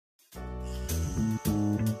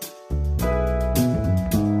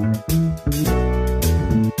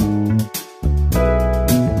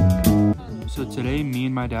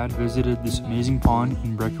and my dad visited this amazing pond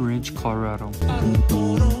in Breckenridge, Colorado.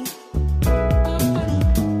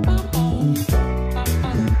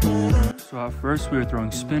 So at first we were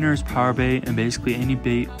throwing spinners, power bait, and basically any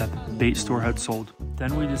bait that the bait store had sold.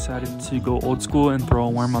 Then we decided to go old school and throw a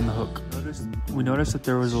worm on the hook. We noticed that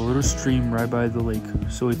there was a little stream right by the lake,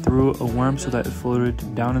 so we threw a worm so that it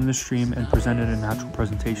floated down in the stream and presented a natural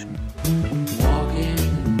presentation. Walking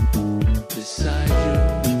beside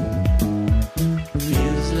you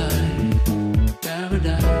feels like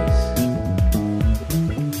paradise.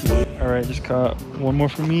 Alright, just caught one more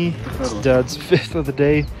for me. It's Dad's 5th of the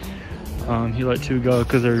day. He let 2 go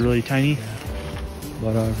because they're really tiny,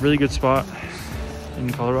 but a really good spot in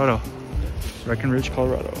Colorado, Breckenridge,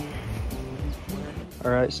 Colorado.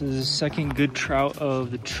 All right, so this is the second good trout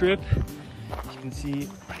of the trip. As you can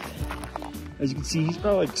see, he's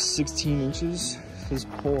about like 16 inches. His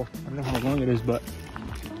pole, I don't know how long it is, but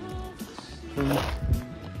from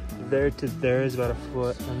there to there is about a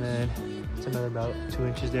foot, and then it's another about 2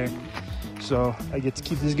 inches there. So I get to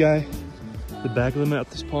keep this guy. The bag limit at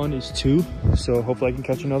this pond is 2, so hopefully I can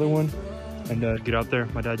catch another one and get out there.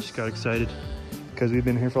 My dad just got excited because we've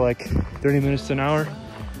been here for like 30 minutes to an hour.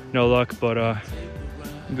 No luck, but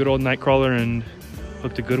good old night crawler and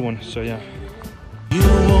hooked a good one, so yeah. You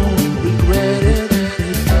won't regret it.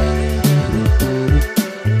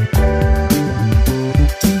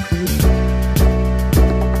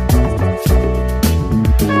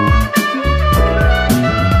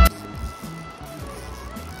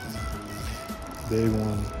 Big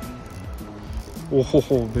one. Oh, ho,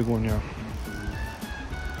 ho, big one, yeah.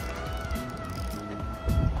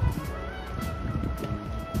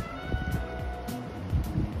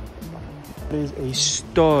 That is a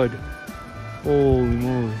stud. Holy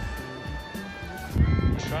moly.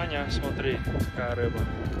 Шаня, смотри, какая рыба.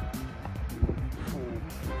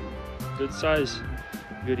 Good size.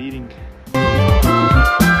 Good eating.